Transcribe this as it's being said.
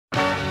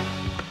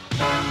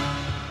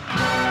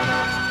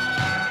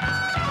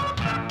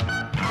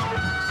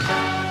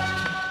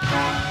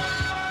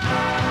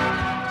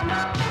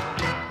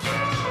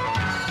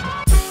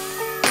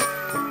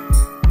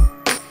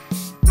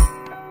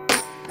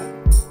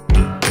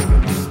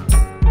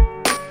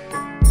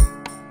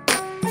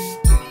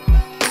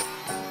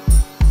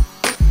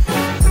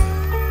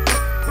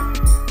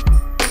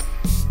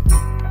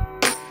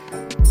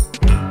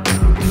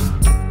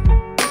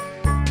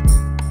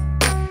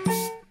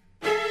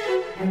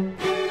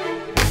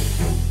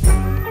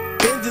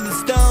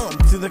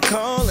the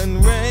cold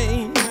and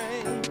rain.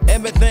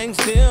 Everything's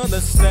still the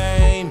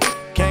same.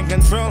 Can't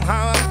control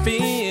how I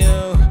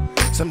feel.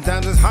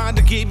 Sometimes it's hard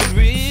to keep it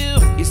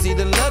real. You see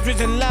the luxuries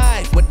in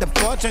life with the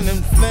fortune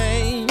and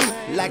fame,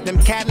 like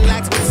them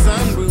Cadillacs with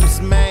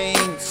sunroofs,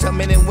 man. So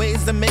many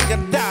ways to make a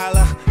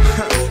dollar.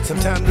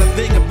 Sometimes I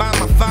think about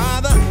my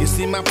father. You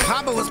see, my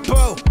papa was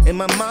poor and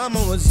my mama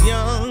was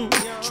young,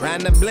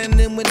 trying to blend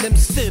in with them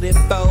city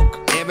folk.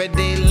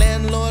 Everyday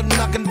landlord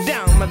knocking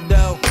down my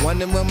door,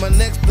 wondering where my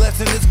next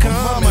blessing is coming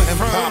Mama and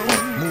from.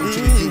 Papa moved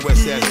to the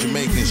U.S. as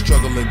Jamaicans,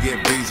 struggling to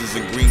get visas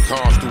and green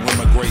cards through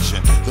immigration.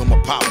 Though my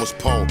pop was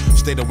poor,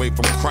 stayed away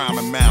from crime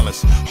and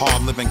malice.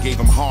 Hard living gave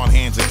him hard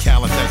hands and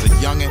callous. As a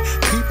youngin',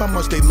 peep how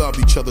much they loved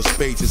each other's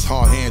faces.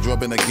 Hard hands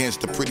rubbing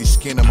against the pretty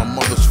skin of my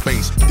mother's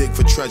face. Dig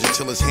for treasure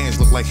till his hands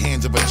look like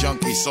hands of a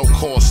junkie. So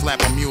called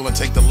slap a mule and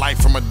take the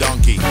life from a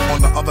donkey.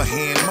 On the other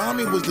hand,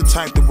 mommy was the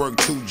type to work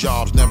 2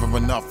 jobs, never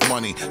enough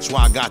money. So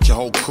I got your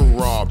whole crew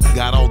robbed.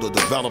 Got older,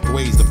 developed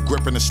ways of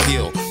gripping the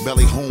steel.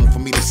 Belly home for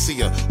me to see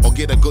her or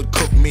get a good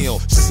cooked meal.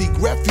 Seek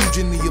refuge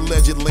in the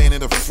alleged land of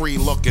the free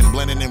looking,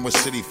 blending in with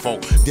city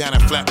folk. Down in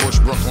Flatbush,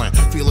 Brooklyn,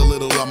 feel a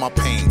little of my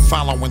pain.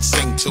 Follow and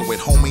sing to it,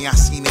 homie, I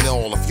seen it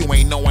all. If you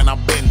ain't knowing,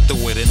 I've been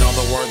through it. In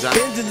other words, I've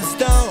been to the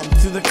storm,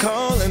 to the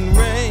cold and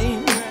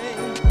rain.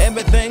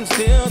 Everything's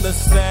still the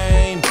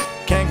same.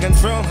 Can't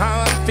control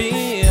how I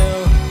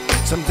feel.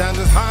 Sometimes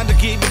it's hard to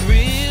keep it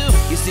real.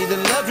 You see the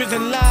luxuries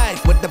in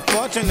life with the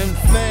fortune and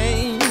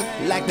fame,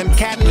 like them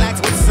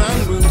Cadillacs with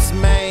sunroofs,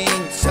 man.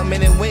 So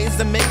many ways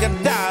to make a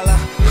dollar.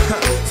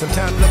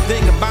 Sometimes I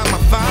think about my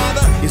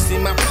father. You see,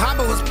 my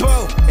papa was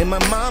poor and my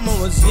mama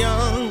was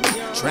young,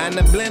 trying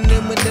to blend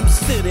in with them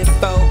city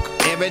folk.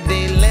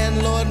 Everyday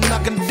landlord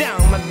knocking down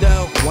my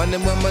door,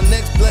 wondering where my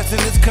next blessing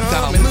is coming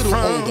got a little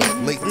from. older,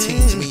 late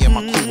teens, me and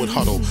my crew would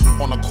huddle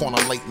on the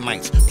corner late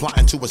nights,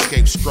 plotting to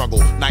escape struggle.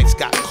 Nights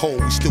got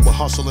cold, we still would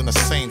hustle in the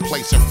same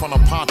place in front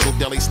of Poncho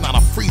Deli's, not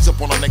a freeze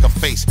up on a nigga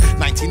face.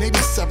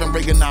 1987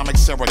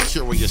 Reaganomics era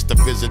curious to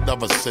visit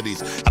other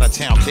cities. Out of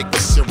town kick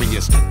was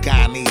serious.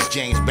 Guyanese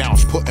James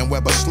Bounce putting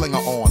Weber Slinger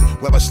on.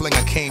 Weber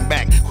Slinger came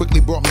back, quickly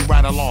brought me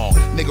right along.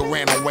 Nigga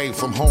ran away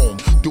from home,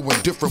 doing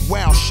different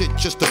wild shit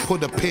just to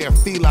put a pair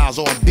of felines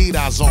or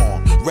Adidas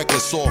on.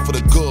 Reckless all for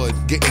the good,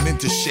 getting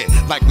into shit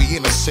like we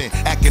innocent,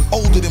 acting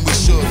older than we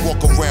should.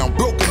 Walk around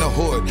broke in the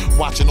hood,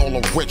 watching all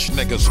the rich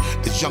niggas.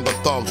 It's younger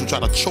thugs who try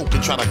to choke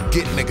and try to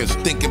get niggas.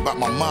 Thinking about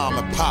my mom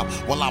and pop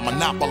while I'm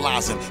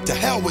monopolizing. To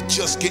hell with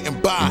just getting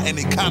by and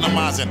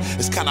economizing.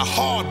 It's kinda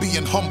hard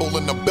being humble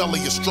in the belly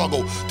of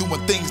struggle,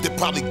 doing things that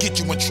probably get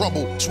you in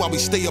trouble. That's why we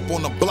stay up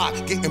on the block,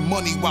 getting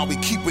money while we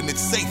keeping it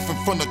safe in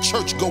front of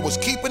churchgoers,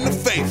 keeping the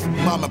faith.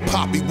 Mom and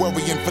pop be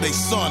worrying for their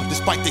son,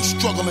 despite they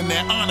struggle in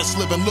their honest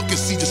living. Look and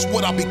see just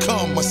what I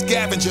become, a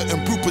scavenger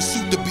in brute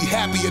pursuit to be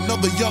happy.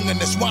 Another youngin'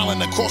 that's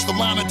wildin' across the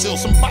line until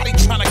somebody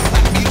tryna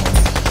clap me off.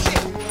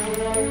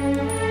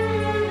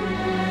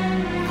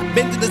 I've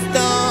been to the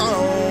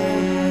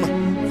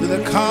storm, through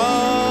the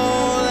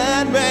cold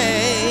and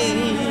rain.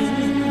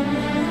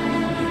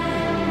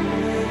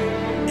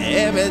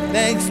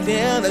 Everything's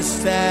still the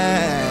same.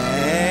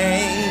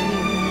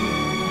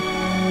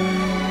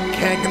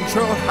 Can't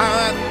control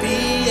how I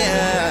feel.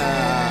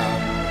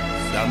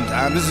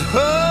 Sometimes it's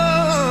hard